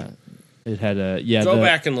writing. Yeah. It had a... Go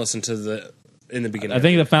back and listen to in the beginning. I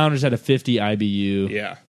think the Founders had a 50 IBU.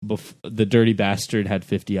 Yeah. The Dirty Bastard had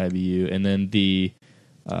 50 IBU, and then the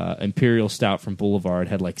Imperial Stout from Boulevard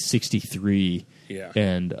had like 63. Yeah.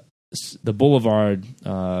 And the Boulevard,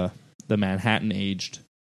 the Manhattan aged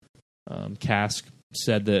cask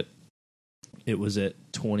said that it was at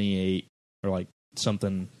 28 or like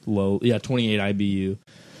something low. Yeah, 28 IBU,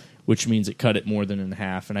 which means it cut it more than in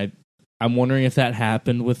half. And I'm wondering if that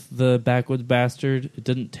happened with the Backwoods Bastard. It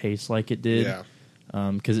didn't taste like it did.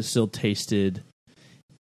 Yeah. Because it still tasted.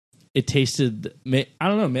 It tasted. I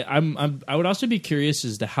don't know. I would also be curious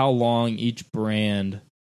as to how long each brand,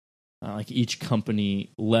 like each company,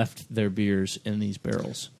 left their beers in these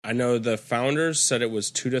barrels. I know the Founders said it was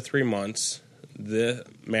 2 to 3 months. The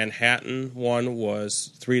Manhattan one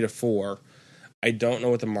was 3 to 4. I don't know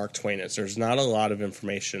what the Mark Twain is. There's not a lot of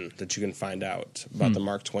information that you can find out about the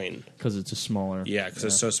Mark Twain. Because it's a smaller. Yeah, because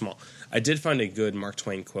it's so small. I did find a good Mark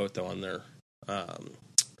Twain quote, though, on their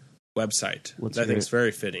website. I think it's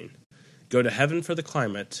very fitting. Go to heaven for the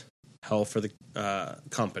climate, hell for the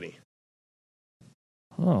company.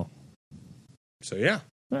 Oh. So, yeah.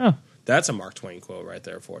 Yeah. That's a Mark Twain quote right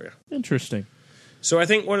there for you. Interesting. So I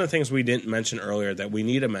think one of the things we didn't mention earlier that we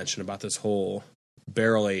need to mention about this whole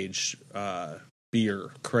barrel-aged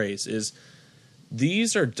beer craze is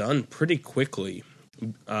these are done pretty quickly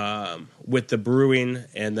with the brewing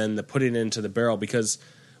and then the putting it into the barrel, because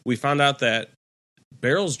we found out that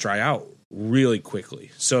barrels dry out really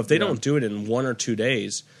quickly. So if they don't do it in 1 or 2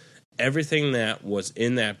 days, everything that was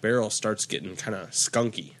in that barrel starts getting kind of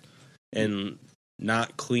skunky and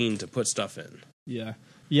not clean to put stuff in. Yeah,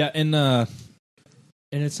 and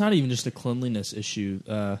it's not even just a cleanliness issue.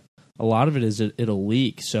 A lot of it is it'll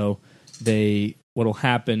leak. So what'll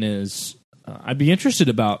happen is I'd be interested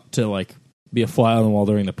to like be a fly on the wall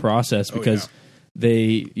during the process, because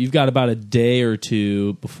you've got about a day or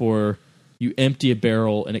two before you empty a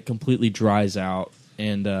barrel and it completely dries out,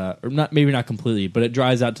 and maybe not completely, but it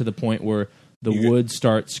dries out to the point where the wood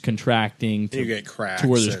starts contracting You get cracks to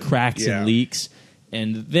where there's cracks and leaks.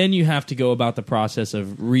 And then you have to go about the process of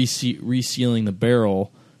resealing the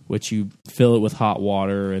barrel, which you fill it with hot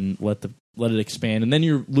water and let it expand. And then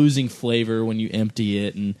you're losing flavor when you empty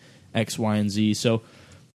it and X, Y, and Z. So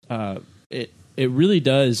it really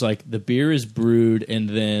does, like, the beer is brewed and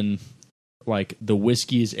then like the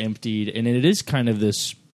whiskey is emptied, and it is kind of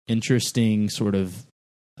this interesting sort of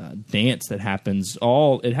dance that happens.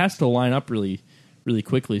 It has to line up really, really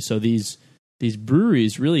quickly. So these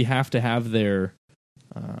breweries really have to have their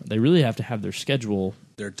schedule,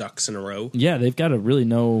 their ducks in a row. Yeah, they've got to really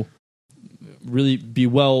be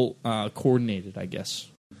well coordinated, I guess.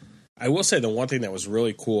 I will say the one thing that was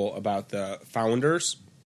really cool about the Founders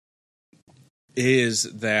is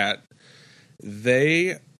that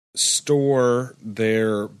they store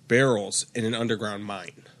their barrels in an underground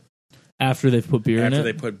mine. After they've put beer in it? After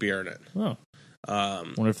they put beer in it. Oh.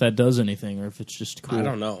 Wonder if that does anything or if it's just cool. I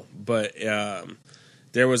don't know. But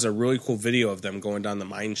there was a really cool video of them going down the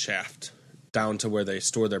mine shaft down to where they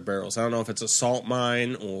store their barrels. I don't know if it's a salt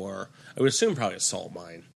mine or... I would assume probably a salt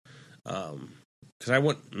mine. Because I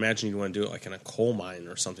wouldn't imagine you'd want to do it like in a coal mine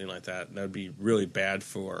or something like that. That would be really bad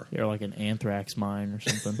for... Or like an anthrax mine or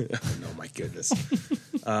something. No, my goodness.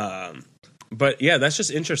 But yeah, that's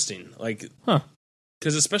just interesting. Like,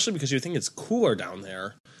 because especially because you think it's cooler down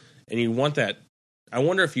there, and you want that... I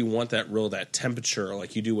wonder if you want that temperature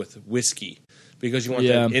like you do with whiskey, because you want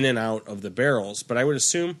that in and out of the barrels. But I would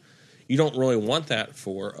assume you don't really want that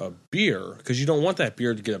for a beer, because you don't want that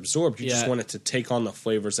beer to get absorbed. You just want it to take on the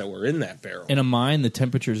flavors that were in that barrel. In a mine, the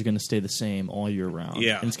temperature is going to stay the same all year round.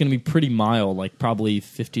 Yeah. And it's going to be pretty mild, like probably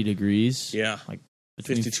 50 degrees. Yeah. Like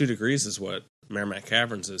 52 degrees is what Merrimack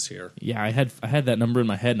Caverns is here. Yeah, I had that number in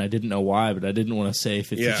my head, and I didn't know why, but I didn't want to say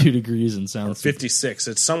 52 degrees and sound... Or 56.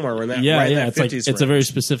 It's somewhere in that it's 50s like range. It's a very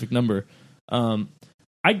specific number. I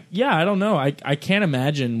don't know. I can't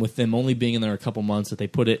imagine with them only being in there a couple months that they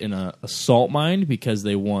put it in a salt mine because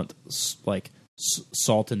they want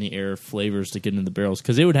salt in the air flavors to get into the barrels,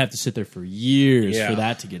 because they would have to sit there for years for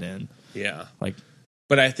that to get in. Yeah.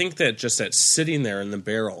 But I think that just that sitting there in the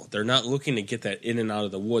barrel, they're not looking to get that in and out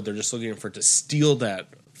of the wood. They're just looking for it to steal that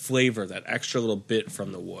flavor, that extra little bit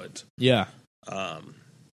from the wood. Yeah.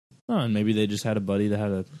 And maybe they just had a buddy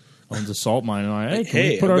that owns a salt mine, and like,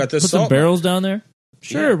 hey, can we put some barrels down there?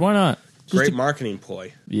 Sure, why not? Great marketing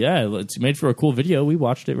ploy. Yeah, it's made for a cool video. We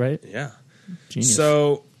watched it, right? Yeah. Genius.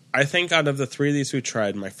 So I think out of the three of these we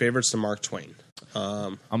tried, my favorite's the Mark Twain.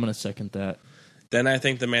 I'm going to second that. Then I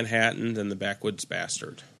think the Manhattan, then the Backwoods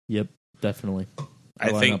Bastard. Yep, definitely. I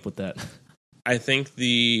line up with that. I think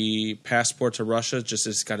the Passport to Russia just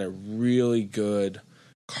has got a really good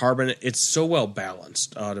carbonate. It's so well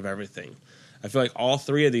balanced out of everything. I feel like all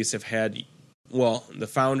three of these have had, well, the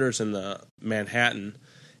Founders and the Manhattan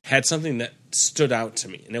had something that stood out to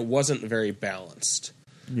me, and it wasn't very balanced.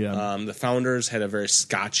 Yeah. The Founders had a very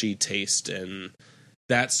scotchy taste, and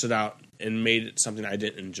that stood out and made it something I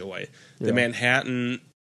didn't enjoy. Yeah. The Manhattan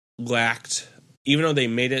lacked, even though they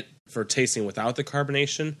made it for tasting without the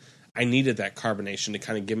carbonation, I needed that carbonation to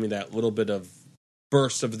kind of give me that little bit of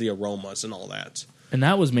burst of the aromas and all that. And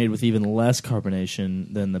that was made with even less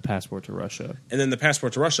carbonation than the Passport to Russia. And then the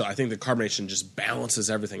Passport to Russia, I think the carbonation just balances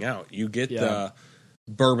everything out. You get the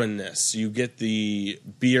bourbonness, you get the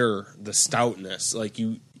beer, the stoutness,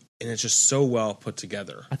 and it's just so well put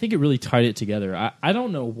together. I think it really tied it together. I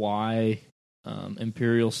don't know why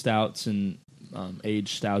imperial stouts and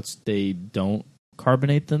aged stouts, they don't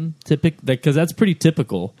carbonate them, because that's pretty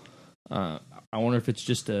typical. I wonder if it's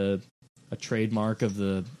just a trademark of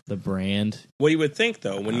the brand. Well, you would think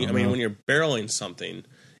though, when you're barreling something,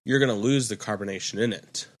 you're going to lose the carbonation in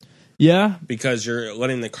it. Yeah, because you're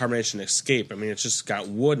letting the carbonation escape. I mean, it's just got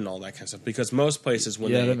wood and all that kind of stuff. Because most places,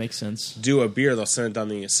 when they that makes sense. do a beer, they'll send it down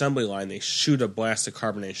the assembly line. They shoot a blast of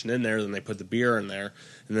carbonation in there, then they put the beer in there,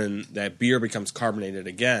 and then that beer becomes carbonated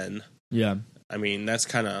again. Yeah, I mean, that's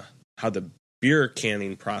kind of how the beer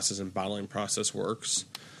canning process and bottling process works.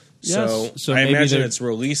 Yes, So I imagine it's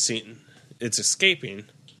releasing, it's escaping.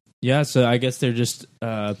 Yeah, so I guess they're just.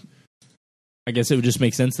 I guess it would just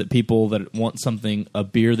make sense that people that want a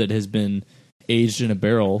beer that has been aged in a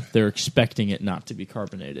barrel, they're expecting it not to be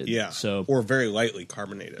carbonated. Yeah, or very lightly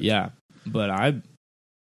carbonated. Yeah, but I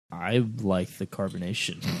like the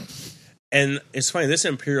carbonation. And it's funny, this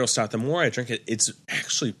Imperial Stout, the more I drink it, it's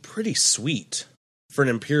actually pretty sweet for an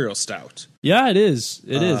Imperial Stout. Yeah, it is.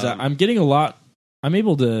 It is. I'm getting a lot. I'm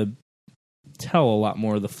able to tell a lot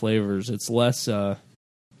more of the flavors. It's less. I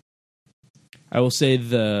will say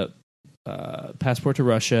the Passport to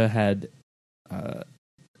Russia had,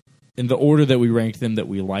 in the order that we ranked them, that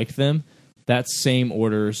we liked them. That same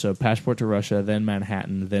order, so Passport to Russia, then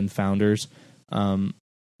Manhattan, then Founders.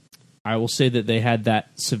 I will say that they had that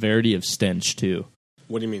severity of stench too.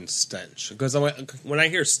 What do you mean stench? Because when I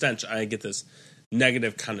hear stench, I get this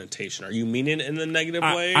negative connotation. Are you meaning it in the negative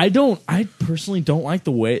way? I personally don't like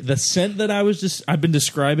the scent that I've been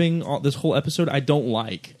describing this whole episode. I don't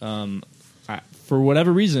like. For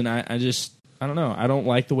whatever reason, I don't know. I don't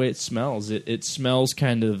like the way it smells. It smells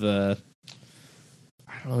kind of I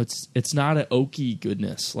don't know. It's not an oaky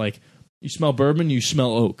goodness. Like you smell bourbon, you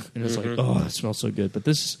smell oak, and it's like, oh, it smells so good. But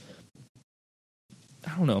this,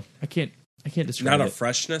 I don't know. I can't describe it. Not a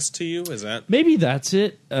freshness to you, is that? Maybe that's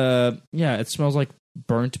it. Yeah, it smells like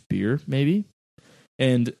burnt beer, maybe.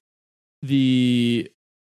 And the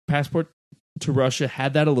Passport to Russia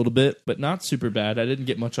had that a little bit, but not super bad. I didn't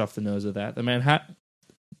get much off the nose of that. The Manhattan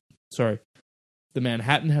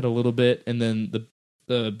had a little bit, and then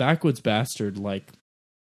the Backwoods Bastard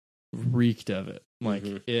reeked of it.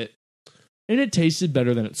 It tasted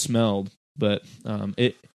better than it smelled, but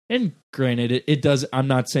and granted, it does. I'm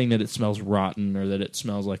not saying that it smells rotten or that it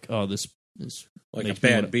smells like, oh, this is like a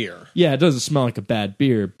bad beer. Yeah, it doesn't smell like a bad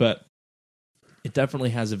beer, but it definitely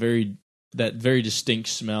has that very distinct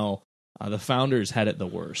smell. The Founders had it the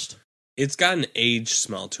worst. It's got an aged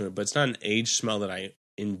smell to it, but it's not an aged smell that I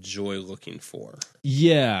enjoy looking for.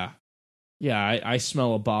 Yeah. I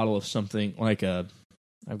smell a bottle of something I've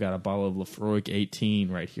got a bottle of Laphroaig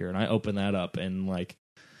 18 right here, and I open that up, and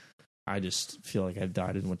I just feel like I've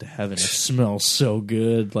died and went to heaven. It smells so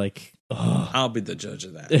good. I'll be the judge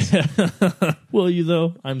of that. Will you,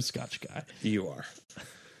 though? I'm a Scotch guy. You are.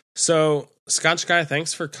 So, Scotch guy,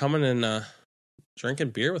 thanks for coming and drinking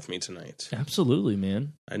beer with me tonight. Absolutely,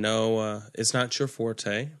 man. I know it's not your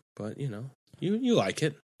forte, but, you like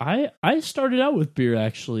it. I started out with beer,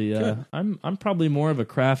 actually. I'm probably more of a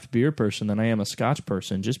craft beer person than I am a Scotch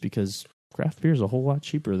person, just because craft beer is a whole lot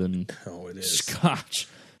cheaper than it is. Scotch.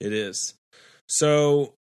 It is.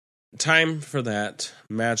 So, time for that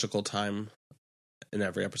magical time in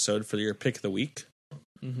every episode for your pick of the week.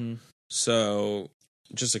 Mm-hmm. So,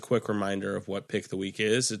 just a quick reminder of what pick of the week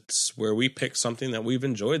is. It's where we pick something that we've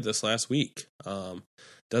enjoyed this last week.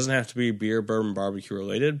 Doesn't have to be beer, bourbon, barbecue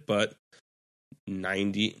related, but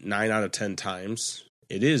 9 out of 10 times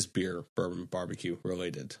it is beer, bourbon, barbecue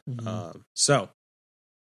related. Mm-hmm. So,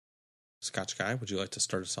 Scotch guy, would you like to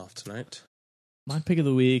start us off tonight? My pick of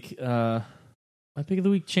the week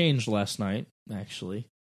changed last night, actually,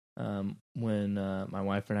 when my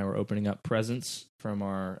wife and I were opening up presents from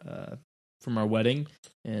our wedding.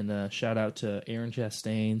 And shout out to Aaron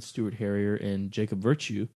Chastain, Stuart Harrier, and Jacob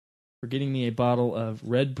Virtue for getting me a bottle of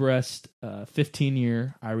Redbreast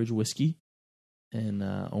 15-year Irish whiskey. And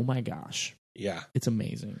oh my gosh, yeah, it's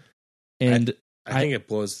amazing. And I think it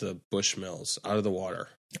blows the Bushmills out of the water.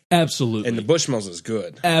 Absolutely. And the Bushmills is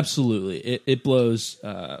good. Absolutely. It blows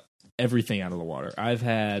everything out of the water. I've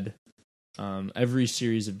had every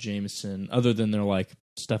series of Jameson, other than they're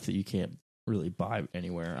stuff that you can't really buy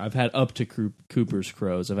anywhere. I've had up to Cooper's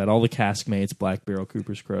Crows. I've had all the Caskmates, Black Barrel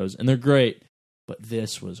Cooper's Crows, and they're great. But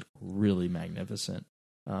this was really magnificent.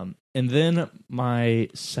 And then my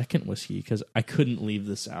second whiskey, because I couldn't leave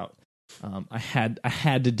this out. I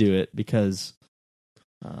had to do it because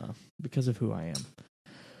of who I am.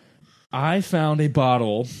 I found a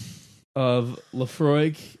bottle of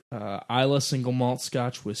Laphroaig Islay Single Malt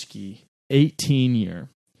Scotch Whiskey, 18-year.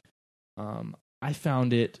 I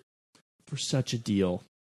found it for such a deal.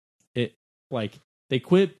 They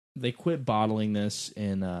quit bottling this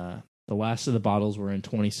in the last of the bottles were in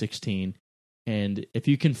 2016. And if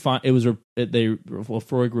you can find,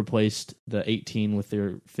 Laphroaig replaced the 18 with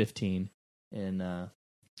their 15, and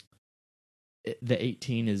the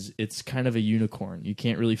 18 it's kind of a unicorn. You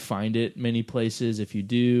can't really find it many places. If you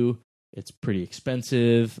do, it's pretty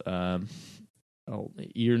expensive.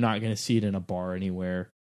 You're not going to see it in a bar anywhere.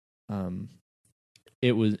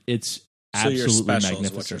 It's absolutely so you're special magnificent.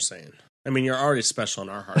 Is what you're saying. I mean, you're already special in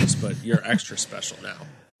our hearts, but you're extra special now.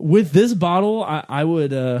 With this bottle, I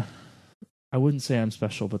wouldn't say I'm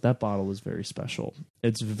special, but that bottle is very special.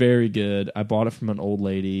 It's very good. I bought it from an old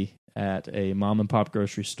lady at a mom and pop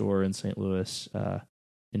grocery store in St. Louis,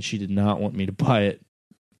 and she did not want me to buy it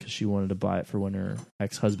because she wanted to buy it for when her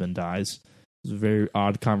ex-husband dies. It was a very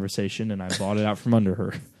odd conversation, and I bought it out from under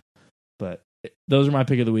her. But those are my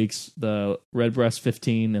pick of the weeks: the Redbreast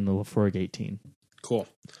 15 and the Laphroaig 18. Cool.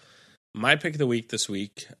 My pick of the week this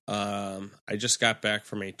week, I just got back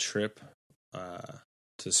from a trip to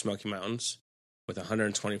the Smoky Mountains with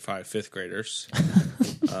 125 fifth graders.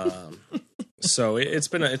 So it's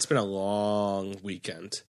been a long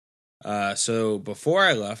weekend. So before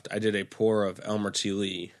I left, I did a pour of Elmer T.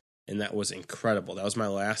 Lee, and that was incredible. That was my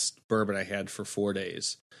last bourbon I had for 4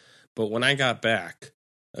 days. But when I got back,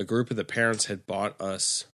 a group of the parents had bought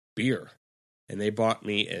us beer, and they bought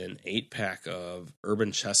me an 8-pack of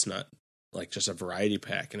Urban Chestnut, like just a variety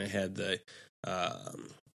pack, and it had the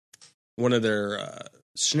one of their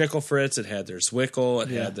Schnickel Fritz, it had their Zwickel, it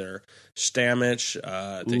had their Stammich,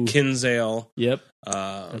 the Kinsale. Yep,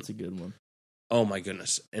 that's a good one. Oh my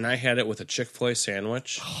goodness! And I had it with a Chick-fil-A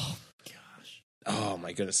sandwich. Oh gosh! Oh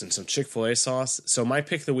my goodness! And some Chick-fil-A sauce. So my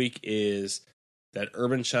pick of the week is that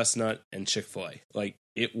Urban Chestnut and Chick-fil-A. Like,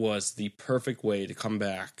 it was the perfect way to come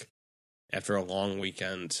back after a long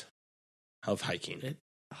weekend of hiking.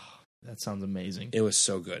 That sounds amazing. It was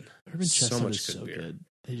so good. Urban Chestnut is so good.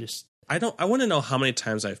 They just... I want to know how many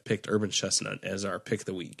times I've picked Urban Chestnut as our pick of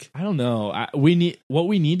the week. I don't know. What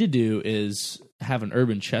we need to do is have an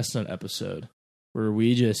Urban Chestnut episode where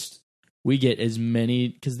we get as many,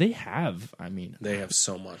 because they have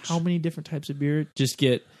so much. How many different types of beer? Just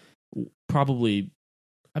get probably,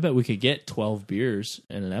 I bet we could get 12 beers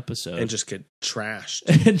in an episode and just get trashed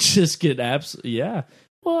and just get yeah.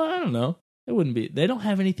 Well, I don't know. It wouldn't be. They don't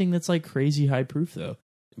have anything that's like crazy high proof though.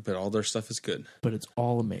 But all their stuff is good. But it's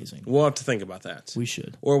all amazing. We'll have to think about that. We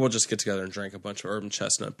should. Or we'll just get together and drink a bunch of Urban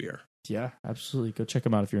Chestnut beer. Yeah, absolutely. Go check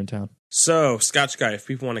them out if you're in town. So, Scotch Guy, if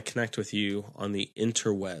people want to connect with you on the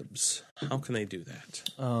interwebs, how can they do that?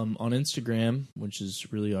 On Instagram, which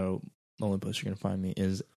is really the only place you're going to find me,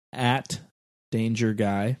 is at Danger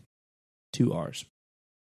Guy, 2 R's.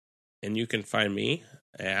 And you can find me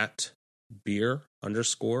at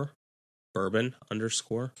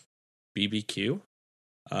beer_bourbon_BBQ.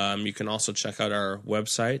 You can also check out our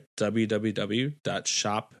website,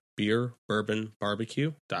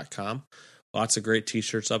 www.shopbeerbourbonbarbecue.com. Lots of great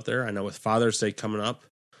t-shirts up there. I know with Father's Day coming up,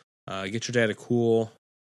 get your dad a cool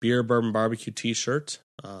Beer Bourbon Barbecue t-shirt.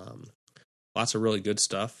 Lots of really good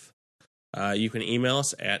stuff. You can email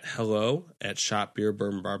us at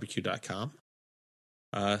hello@shopbeerbourbonbarbecue.com.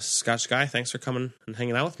 Scotch Guy, thanks for coming and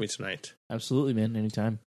hanging out with me tonight. Absolutely, man.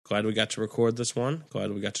 Anytime. Glad we got to record this one.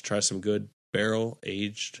 Glad we got to try some good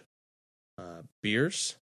barrel-aged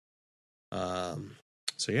beers. So,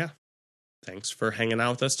 yeah. Thanks for hanging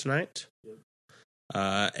out with us tonight.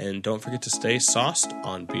 And don't forget to stay sauced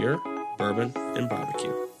on beer, bourbon, and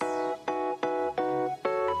barbecue.